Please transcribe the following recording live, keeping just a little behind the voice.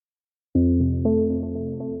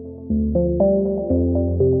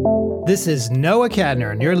This is Noah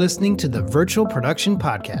Kadner, and you're listening to the Virtual Production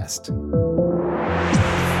Podcast.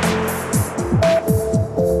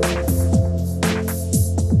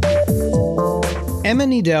 Emma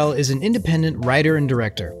Needell is an independent writer and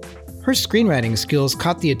director. Her screenwriting skills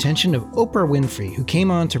caught the attention of Oprah Winfrey, who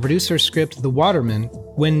came on to produce her script The Waterman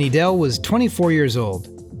when Needell was 24 years old.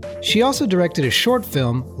 She also directed a short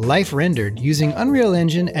film, Life Rendered, using Unreal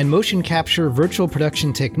Engine and motion capture virtual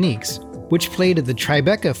production techniques, which played at the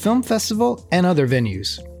Tribeca Film Festival and other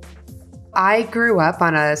venues. I grew up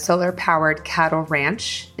on a solar-powered cattle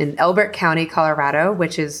ranch in Elbert County, Colorado,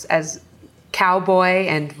 which is as cowboy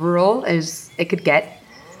and rural as it could get.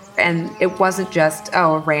 And it wasn't just,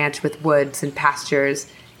 a ranch with woods and pastures.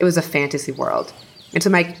 It was a fantasy world. And so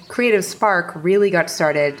my creative spark really got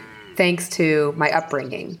started thanks to my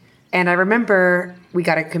upbringing. And I remember we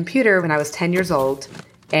got a computer when I was 10 years old,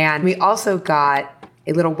 and we also got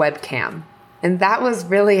a little webcam. And that was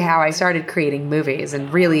really how I started creating movies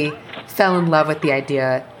and really fell in love with the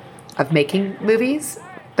idea of making movies.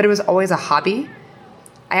 But it was always a hobby.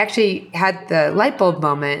 I actually had the light bulb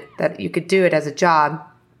moment that you could do it as a job.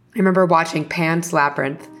 I remember watching Pan's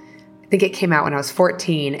Labyrinth. I think it came out when I was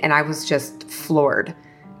 14, and I was just floored.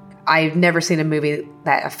 I've never seen a movie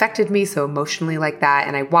that affected me so emotionally like that,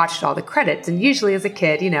 and I watched all the credits. And usually as a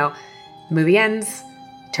kid, the movie ends,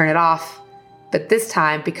 turn it off. But this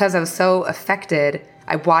time, because I was so affected,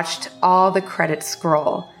 I watched all the credits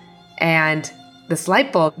scroll. And this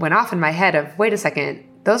light bulb went off in my head of, wait a second,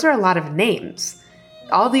 those are a lot of names.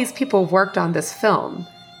 All these people worked on this film.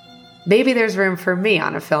 Maybe there's room for me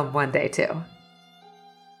on a film one day, too.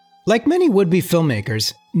 Like many would-be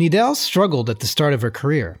filmmakers, Needell struggled at the start of her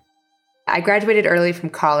career. I graduated early from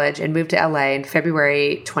college and moved to LA in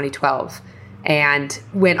February 2012 and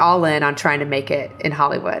went all in on trying to make it in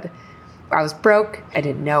Hollywood. I was broke. I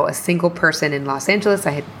didn't know a single person in Los Angeles.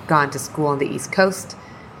 I had gone to school on the East Coast.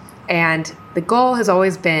 And the goal has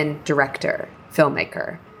always been director,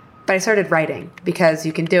 filmmaker. But I started writing because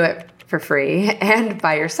you can do it for free and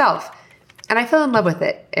by yourself. And I fell in love with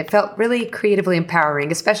it. It felt really creatively empowering,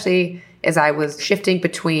 especially as I was shifting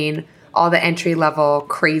between all the entry-level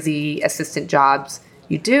crazy assistant jobs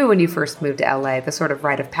you do when you first move to LA, the sort of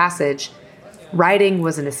rite of passage. Writing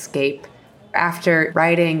was an escape. After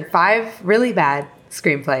writing 5 really bad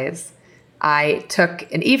screenplays, I took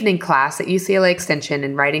an evening class at UCLA Extension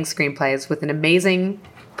in writing screenplays with an amazing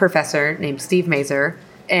professor named Steve Mazur.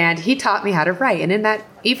 And he taught me how to write. And in that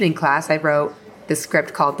evening class, I wrote this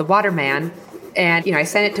script called The Waterman. And, I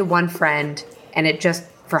sent it to one friend, and it just,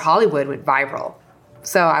 for Hollywood, went viral.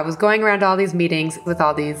 So I was going around to all these meetings with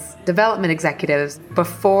all these development executives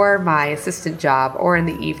before my assistant job or in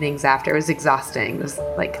the evenings after. It was exhausting. It was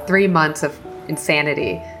like 3 months of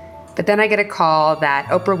insanity. But then I get a call that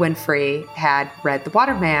Oprah Winfrey had read The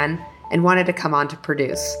Waterman and wanted to come on to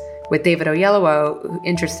produce, with David Oyelowo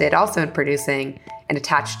interested also in producing and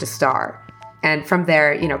attached to star. And from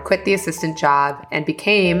there, quit the assistant job and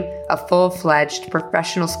became a full-fledged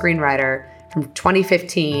professional screenwriter from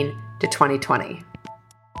 2015 to 2020.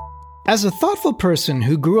 As a thoughtful person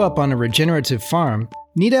who grew up on a regenerative farm,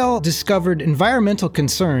 Needell discovered environmental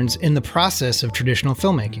concerns in the process of traditional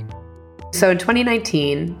filmmaking. So in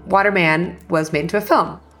 2019, Waterman was made into a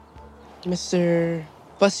film. Mr.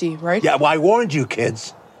 Bussey, right? Yeah, well, I warned you,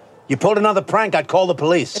 kids. You pulled another prank, I'd call the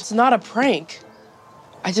police. It's not a prank.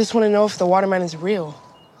 I just want to know if the Waterman is real.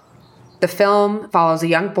 The film follows a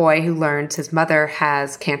young boy who learns his mother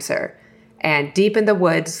has cancer. And deep in the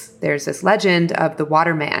woods, there's this legend of the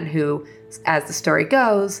Waterman who, as the story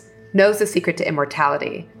goes, knows the secret to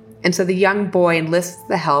immortality. And so the young boy enlists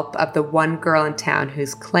the help of the one girl in town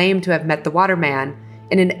who's claimed to have met the Waterman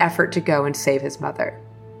in an effort to go and save his mother.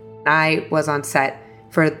 I was on set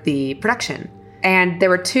for the production, and there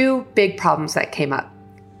were 2 big problems that came up.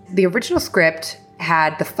 The original script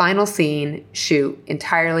had the final scene shoot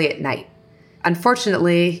entirely at night.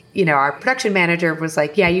 Unfortunately, our production manager was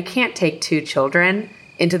like, yeah, you can't take 2 children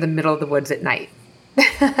into the middle of the woods at night.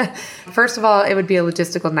 First of all, it would be a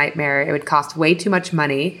logistical nightmare. It would cost way too much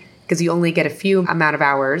money because you only get a few amount of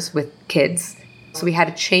hours with kids. So we had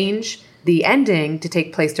to change the ending to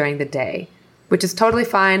take place during the day, which is totally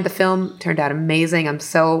fine. The film turned out amazing. I'm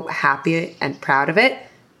so happy and proud of it.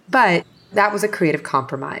 But that was a creative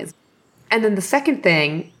compromise. And then the second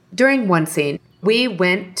thing, during one scene, we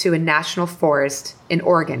went to a national forest in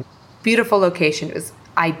Oregon. Beautiful location. It was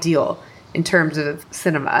ideal in terms of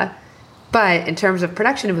cinema. But in terms of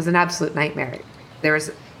production, it was an absolute nightmare. There was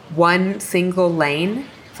one single lane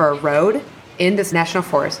for a road in this national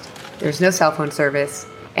forest. There was no cell phone service.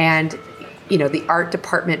 And, the art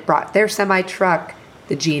department brought their semi-truck.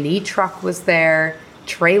 The G&E truck was there.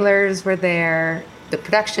 trailers were there, the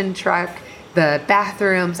production truck, the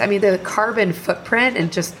bathrooms. I mean, the carbon footprint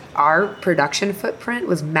and just our production footprint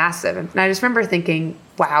was massive. And I just remember thinking,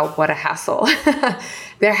 wow, what a hassle.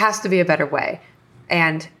 There has to be a better way.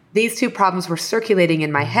 And these two problems were circulating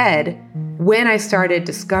in my head when I started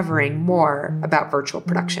discovering more about virtual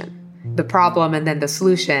production. The problem and then the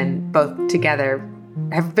solution, both together,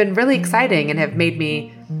 have been really exciting and have made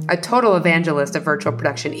me a total evangelist of virtual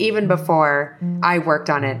production even before I worked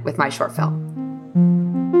on it with my short film.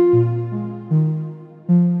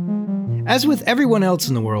 As with everyone else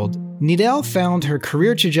in the world, Nidal found her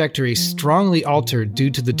career trajectory strongly altered due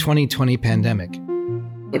to the 2020 pandemic.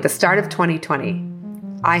 At the start of 2020,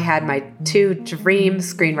 I had my two dream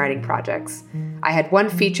screenwriting projects. I had one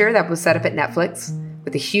feature that was set up at Netflix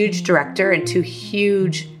with a huge director and two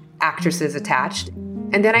huge actresses attached.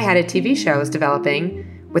 And then I had a TV show I was developing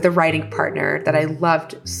with a writing partner that I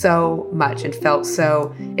loved so much and felt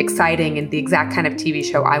so exciting and the exact kind of TV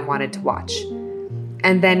show I wanted to watch.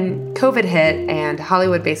 And then COVID hit and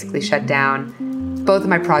Hollywood basically shut down. Both of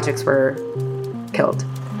my projects were killed.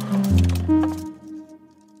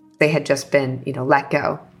 They had just been, let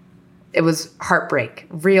go. It was heartbreak,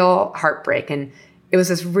 real heartbreak. And it was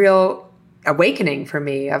this real awakening for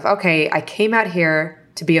me of, okay, I came out here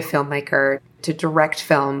to be a filmmaker, to direct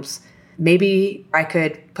films. Maybe I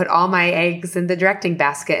could put all my eggs in the directing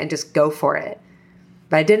basket and just go for it.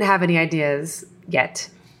 But I didn't have any ideas yet.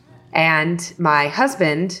 And my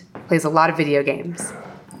husband plays a lot of video games.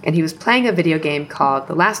 And he was playing a video game called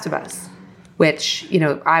The Last of Us, which,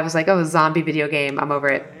 I was like, oh, a zombie video game, I'm over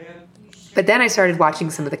it. But then I started watching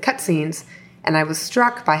some of the cutscenes, and I was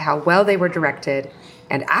struck by how well they were directed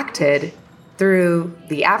and acted through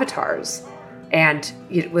the avatars. And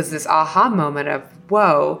it was this aha moment of,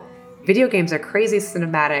 whoa, video games are crazy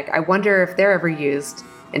cinematic. I wonder if they're ever used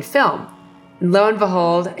in film. And lo and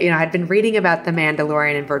behold, I'd been reading about The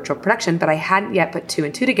Mandalorian in virtual production, but I hadn't yet put two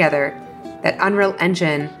and two together that Unreal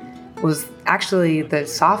Engine was actually the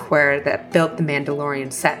software that built the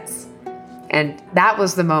Mandalorian sets. And that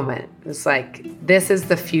was the moment. It was like, this is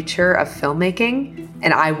the future of filmmaking,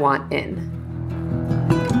 and I want in.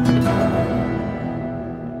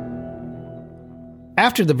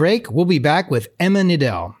 After the break, we'll be back with Emma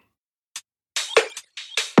Nidal.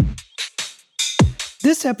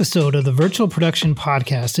 This episode of the Virtual Production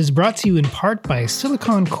Podcast is brought to you in part by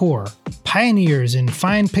Silicon Core, pioneers in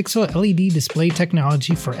fine pixel LED display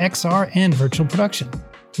technology for XR and virtual production.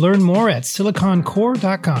 Learn more at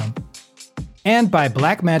siliconcore.com. And by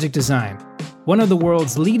Blackmagic Design, one of the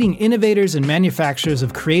world's leading innovators and manufacturers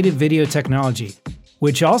of creative video technology,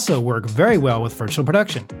 which also work very well with virtual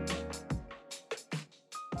production.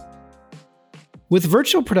 With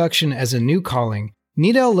virtual production as a new calling,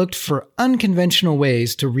 Nidal looked for unconventional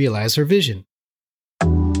ways to realize her vision.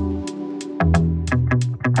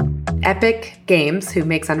 Epic Games, who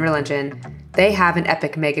makes Unreal Engine, they have an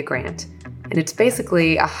Epic Mega Grant. And it's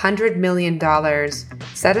basically $100 million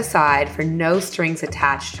set aside for no strings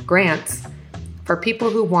attached grants for people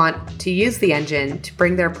who want to use the engine to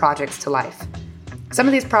bring their projects to life. Some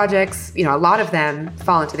of these projects, a lot of them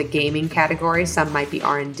fall into the gaming category. Some might be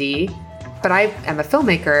R&D. But I am a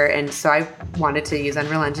filmmaker, and so I wanted to use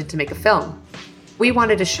Unreal Engine to make a film. We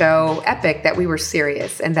wanted to show Epic that we were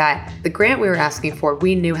serious and that the grant we were asking for,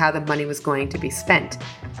 we knew how the money was going to be spent.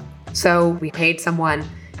 So we paid someone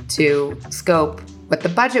to scope what the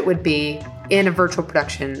budget would be in a virtual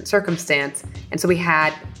production circumstance. And so we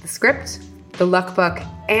had the script, the lookbook,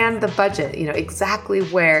 and the budget, exactly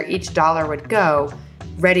where each dollar would go,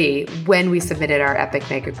 ready when we submitted our Epic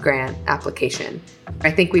Mega Grant application.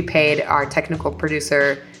 I think we paid our technical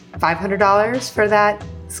producer $500 for that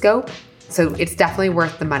scope. So it's definitely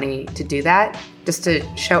worth the money to do that, just to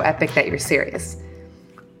show Epic that you're serious.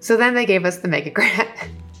 So then they gave us the Mega Grant.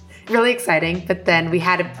 Really exciting, but then we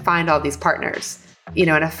had to find all these partners. In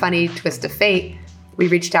a funny twist of fate, we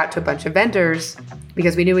reached out to a bunch of vendors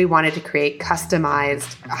because we knew we wanted to create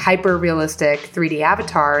customized, hyper-realistic 3D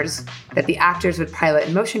avatars that the actors would pilot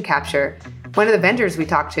in motion capture. One of the vendors we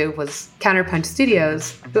talked to was Counterpunch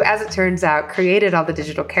Studios, who, as it turns out, created all the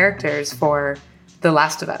digital characters for The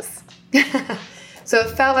Last of Us. So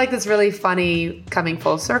it felt like this really funny coming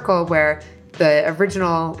full circle where the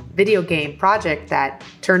original video game project that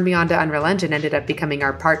turned me on to Unreal Engine ended up becoming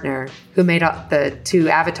our partner, who made up the two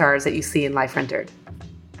avatars that you see in Life Rendered.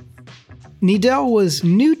 Nidal was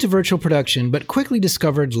new to virtual production, but quickly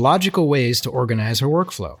discovered logical ways to organize her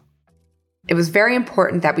workflow. It was very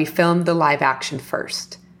important that we filmed the live action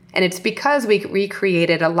first. And it's because we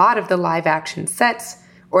recreated a lot of the live action sets,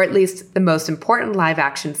 or at least the most important live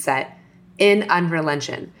action set, in Unreal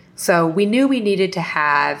Engine. So we knew we needed to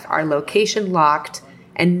have our location locked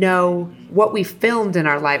and know what we filmed in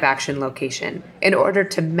our live action location in order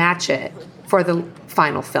to match it for the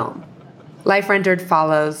final film. Life Rendered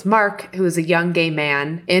follows Mark, who is a young gay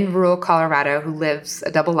man in rural Colorado who lives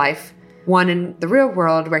a double life, one in the real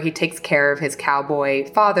world where he takes care of his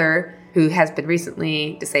cowboy father, who has been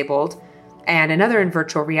recently disabled, and another in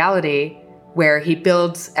virtual reality where he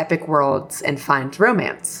builds epic worlds and finds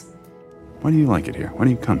romance. Why do you like it here? Why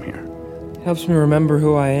do you come here? It helps me remember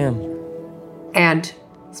who I am. And,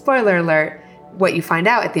 spoiler alert, what you find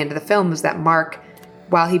out at the end of the film is that Mark,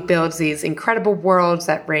 while he builds these incredible worlds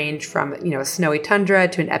that range from, a snowy tundra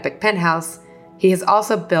to an epic penthouse, he has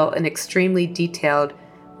also built an extremely detailed,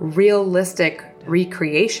 realistic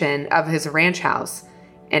recreation of his ranch house.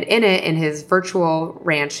 And in it, in his virtual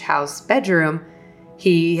ranch house bedroom,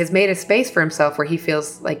 he has made a space for himself where he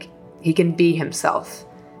feels like he can be himself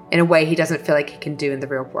in a way he doesn't feel like he can do in the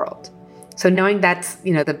real world. So knowing that's,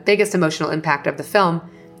 the biggest emotional impact of the film,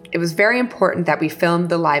 it was very important that we filmed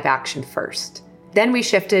the live action first. Then we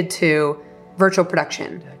shifted to virtual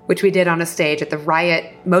production, which we did on a stage at the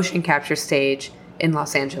Riot motion capture stage in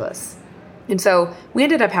Los Angeles. And so we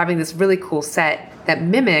ended up having this really cool set that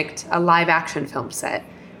mimicked a live action film set,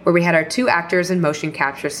 where we had our 2 actors in motion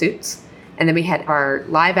capture suits, and then we had our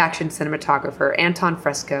live action cinematographer, Anton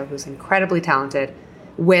Fresco, who's incredibly talented,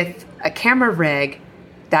 with a camera rig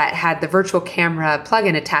that had the virtual camera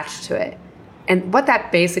plugin attached to it. And what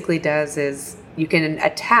that basically does is you can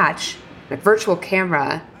attach a virtual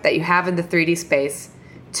camera that you have in the 3D space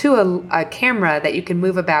to a camera that you can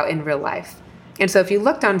move about in real life. And so if you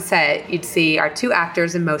looked on set, you'd see our 2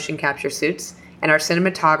 actors in motion capture suits and our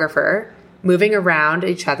cinematographer moving around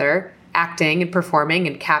each other, acting and performing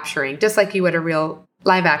and capturing, just like you would a real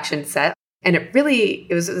live action set. And it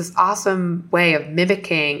was this awesome way of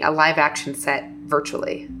mimicking a live action set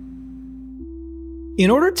virtually. In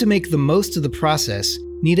order to make the most of the process,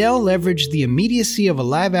 Nidell leveraged the immediacy of a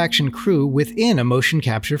live action crew within a motion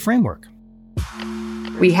capture framework.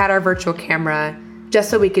 We had our virtual camera just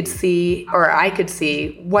so we could see, or I could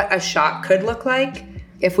see, what a shot could look like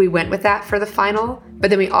if we went with that for the final. But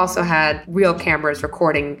then we also had real cameras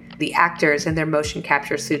recording the actors in their motion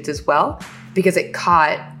capture suits as well, because it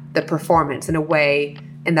caught the performance in a way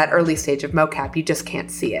in that early stage of mocap, you just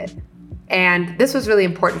can't see it. And this was really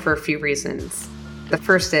important for a few reasons. The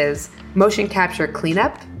first is motion capture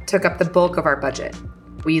cleanup took up the bulk of our budget.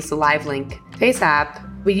 We used the LiveLink Face app.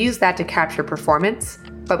 We used that to capture performance,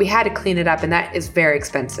 but we had to clean it up, and that is very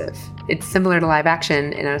expensive. It's similar to live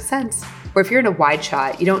action in a sense, where if you're in a wide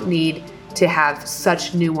shot, you don't need to have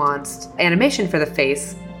such nuanced animation for the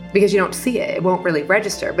face because you don't see it. It won't really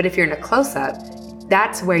register. But if you're in a close-up,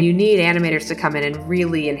 that's where you need animators to come in and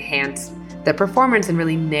really enhance the performance and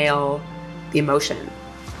really nail the emotion.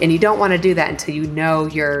 And you don't want to do that until you know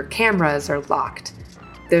your cameras are locked.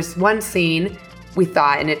 There's one scene we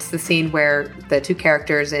thought, and it's the scene where the 2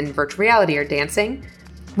 characters in virtual reality are dancing.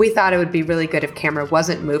 We thought it would be really good if camera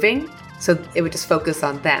wasn't moving, so it would just focus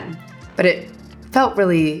on them. But it felt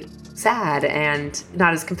really sad and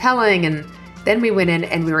not as compelling. And then we went in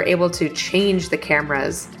and we were able to change the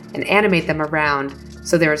cameras and animate them around.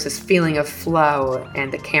 So there was this feeling of flow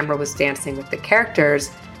and the camera was dancing with the characters.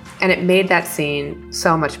 And it made that scene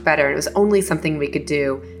so much better. And it was only something we could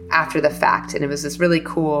do after the fact. And it was this really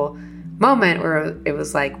cool moment where it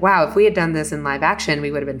was like, wow, if we had done this in live action,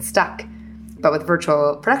 we would have been stuck. But with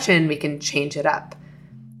virtual production, we can change it up.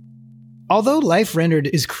 Although Life Rendered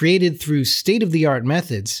is created through state-of-the-art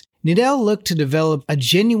methods, Nidell looked to develop a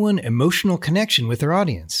genuine emotional connection with her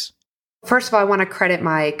audience. First of all, I want to credit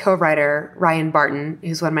my co-writer, Ryan Barton,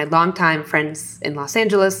 who's one of my longtime friends in Los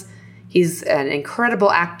Angeles. He's an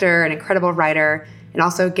incredible actor, an incredible writer, and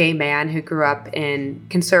also a gay man who grew up in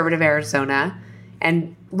conservative Arizona.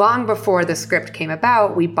 And long before the script came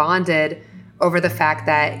about, we bonded over the fact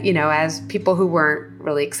that, as people who weren't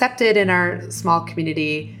really accepted in our small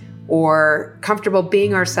community or comfortable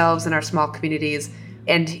being ourselves in our small communities,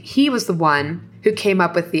 and he was the one who came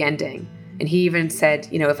up with the ending. And he even said,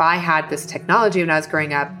 if I had this technology when I was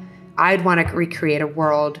growing up, I'd want to recreate a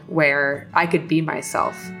world where I could be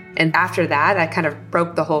myself. And after that, I kind of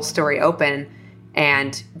broke the whole story open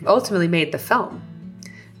and ultimately made the film.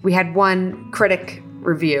 We had one critic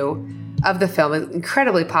review of the film,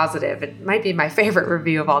 incredibly positive. It might be my favorite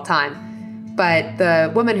review of all time. But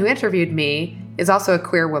the woman who interviewed me is also a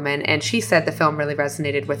queer woman, and she said the film really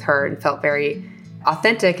resonated with her and felt very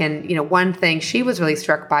authentic. And, one thing she was really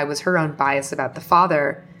struck by was her own bias about the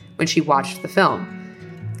father when she watched the film.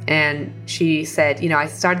 And she said, I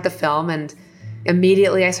started the film and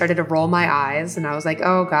Immediately, I started to roll my eyes, and I was like,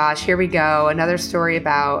 oh gosh, here we go. Another story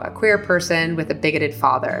about a queer person with a bigoted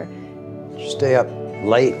father. Did you stay up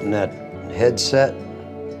late in that headset?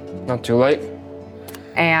 Not too late.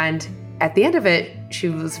 And at the end of it, she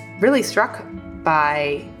was really struck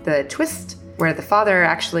by the twist where the father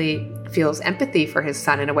actually feels empathy for his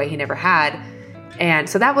son in a way he never had. And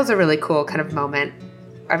so that was a really cool kind of moment.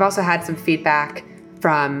 I've also had some feedback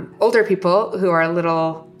from older people who are a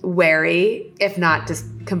little wary, if not just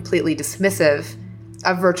completely dismissive,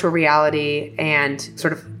 of virtual reality and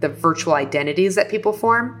sort of the virtual identities that people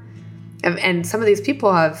form. And some of these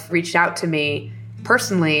people have reached out to me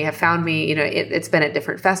personally, have found me, it's been at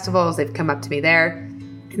different festivals. They've come up to me there.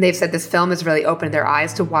 And they've said this film has really opened their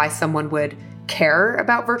eyes to why someone would care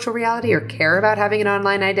about virtual reality or care about having an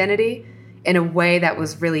online identity in a way that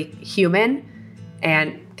was really human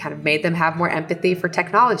and kind of made them have more empathy for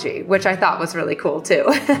technology, which I thought was really cool too.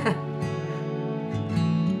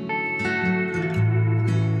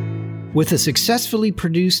 With a successfully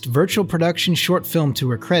produced virtual production short film to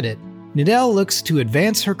her credit, Nidell looks to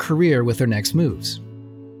advance her career with her next moves.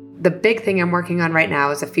 The big thing I'm working on right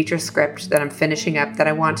now is a feature script that I'm finishing up that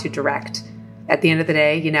I want to direct. At the end of the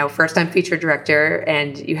day, first-time feature director,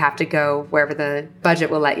 and you have to go wherever the budget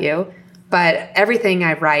will let you. But everything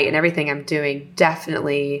I write and everything I'm doing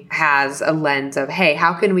definitely has a lens of, hey,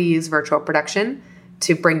 how can we use virtual production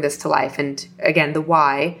to bring this to life? And again, the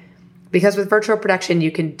why. Because with virtual production,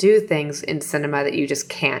 you can do things in cinema that you just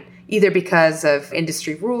can't, either because of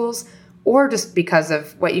industry rules or just because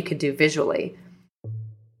of what you can do visually.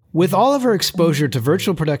 With all of her exposure to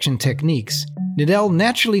virtual production techniques, Nidell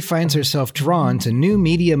naturally finds herself drawn to new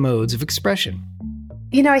media modes of expression.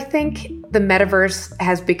 I think the metaverse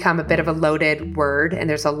has become a bit of a loaded word, and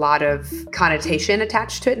there's a lot of connotation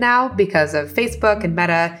attached to it now because of Facebook and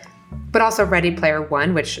Meta, but also Ready Player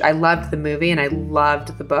One, which I loved the movie and I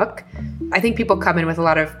loved the book. I think people come in with a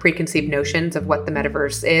lot of preconceived notions of what the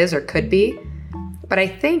metaverse is or could be. But I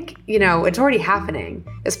think, it's already happening,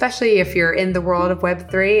 especially if you're in the world of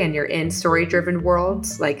Web3 and you're in story-driven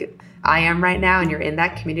worlds like I am right now and you're in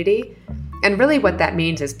that community. And really what that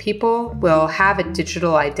means is people will have a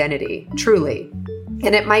digital identity, truly.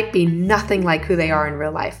 And it might be nothing like who they are in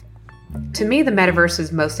real life. To me, the metaverse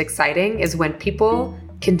is most exciting is when people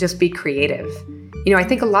can just be creative. I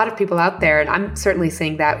think a lot of people out there, and I'm certainly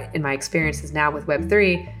seeing that in my experiences now with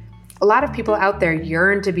Web3, a lot of people out there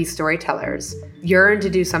yearn to be storytellers, yearn to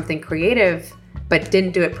do something creative, but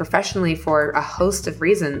didn't do it professionally for a host of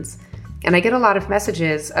reasons. And I get a lot of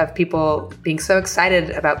messages of people being so excited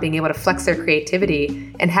about being able to flex their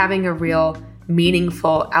creativity and having a real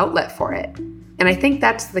meaningful outlet for it. And I think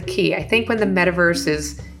that's the key. I think when the metaverse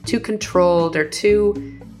is too controlled or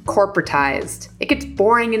too corporatized, it gets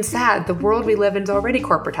boring and sad. The world we live in is already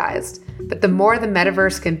corporatized. But the more the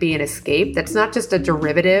metaverse can be an escape, that's not just a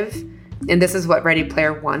derivative, and this is what Ready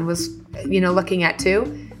Player One was, looking at too,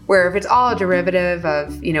 where if it's all a derivative of,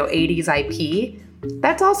 80s IP,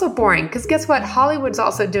 that's also boring, because guess what? Hollywood's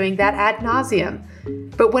also doing that ad nauseum.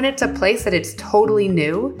 But when it's a place that it's totally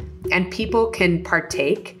new and people can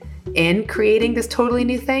partake in creating this totally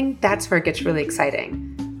new thing, that's where it gets really exciting.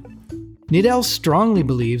 Nidell strongly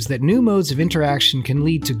believes that new modes of interaction can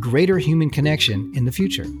lead to greater human connection in the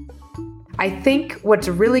future. I think what's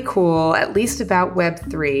really cool, at least about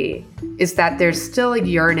Web3, is that there's still a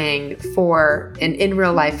yearning for an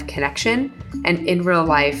in-real-life connection and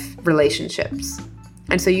in-real-life relationships.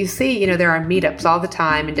 And so you see, there are meetups all the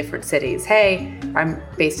time in different cities. Hey, I'm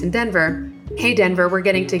based in Denver. Hey, Denver, we're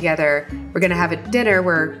getting together. We're going to have a dinner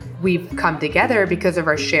where we've come together because of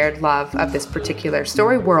our shared love of this particular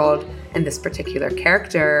story world and this particular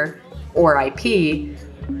character or IP.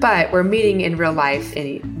 But we're meeting in real life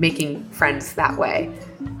and making friends that way.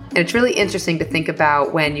 And it's really interesting to think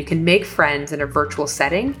about when you can make friends in a virtual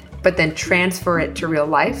setting, but then transfer it to real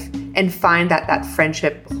life and find that that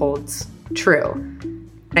friendship holds true.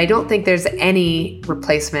 And I don't think there's any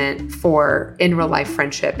replacement for in real life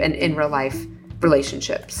friendship and in real life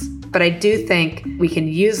relationships. But I do think we can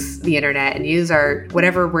use the internet and use our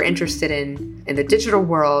whatever we're interested in the digital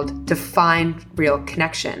world to find real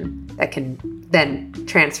connection that can then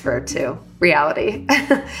transfer to reality.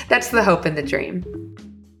 That's the hope and the dream.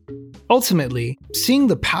 Ultimately, seeing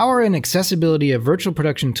the power and accessibility of virtual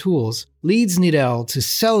production tools leads Nidell to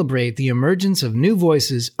celebrate the emergence of new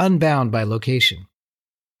voices unbound by location.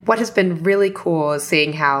 What has been really cool is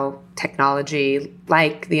seeing how technology,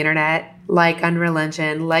 like the internet, like Unreal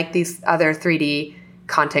Engine, like these other 3D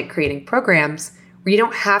content creating programs, where you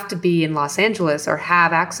don't have to be in Los Angeles or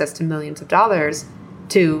have access to millions of dollars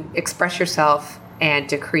to express yourself and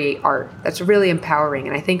to create art. That's really empowering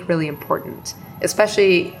and I think really important.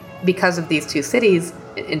 especially because of these two cities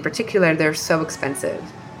in particular. They're so expensive,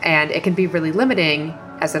 and it can be really limiting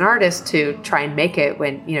as an artist to try and make it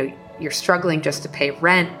when, you're struggling just to pay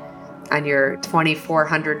rent on your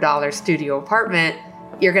 $2,400 studio apartment.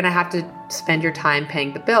 You're going to have to spend your time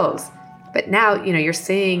paying the bills. But now, you're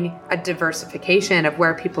seeing a diversification of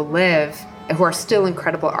where people live who are still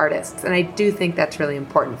incredible artists. And I do think that's really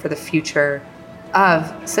important for the future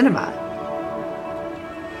of cinema.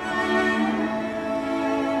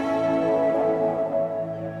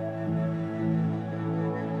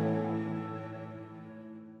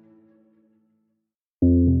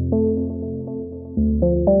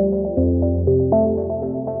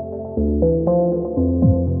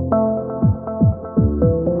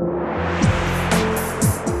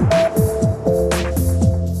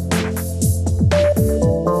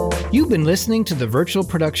 You've been listening to the Virtual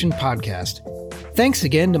Production Podcast. Thanks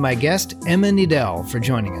again to my guest, Emma Needell, for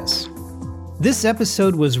joining us. This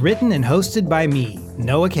episode was written and hosted by me,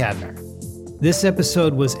 Noah Kadner. This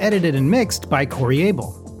episode was edited and mixed by Corey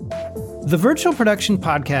Abel. The Virtual Production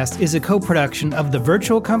Podcast is a co-production of The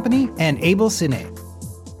Virtual Company and Able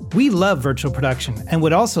Cine. We love virtual production and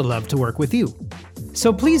would also love to work with you.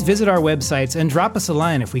 So please visit our websites and drop us a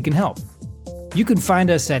line if we can help. You can find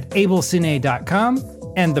us at ablecine.com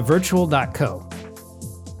and thevirtual.co.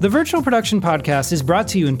 The Virtual Production Podcast is brought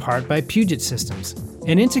to you in part by Puget Systems,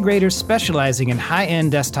 an integrator specializing in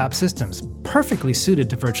high-end desktop systems, perfectly suited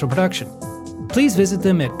to virtual production. Please visit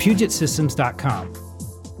them at pugetsystems.com.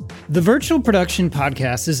 The Virtual Production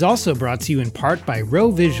Podcast is also brought to you in part by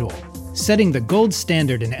Row Visual, setting the gold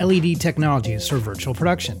standard in LED technologies for virtual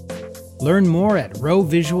production. Learn more at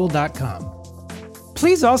rowvisual.com.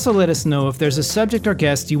 Please also let us know if there's a subject or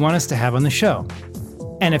guest you want us to have on the show.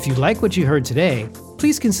 And if you like what you heard today,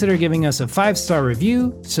 please consider giving us a 5-star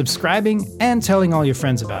review, subscribing, and telling all your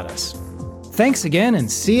friends about us. Thanks again,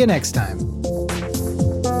 and see you next time.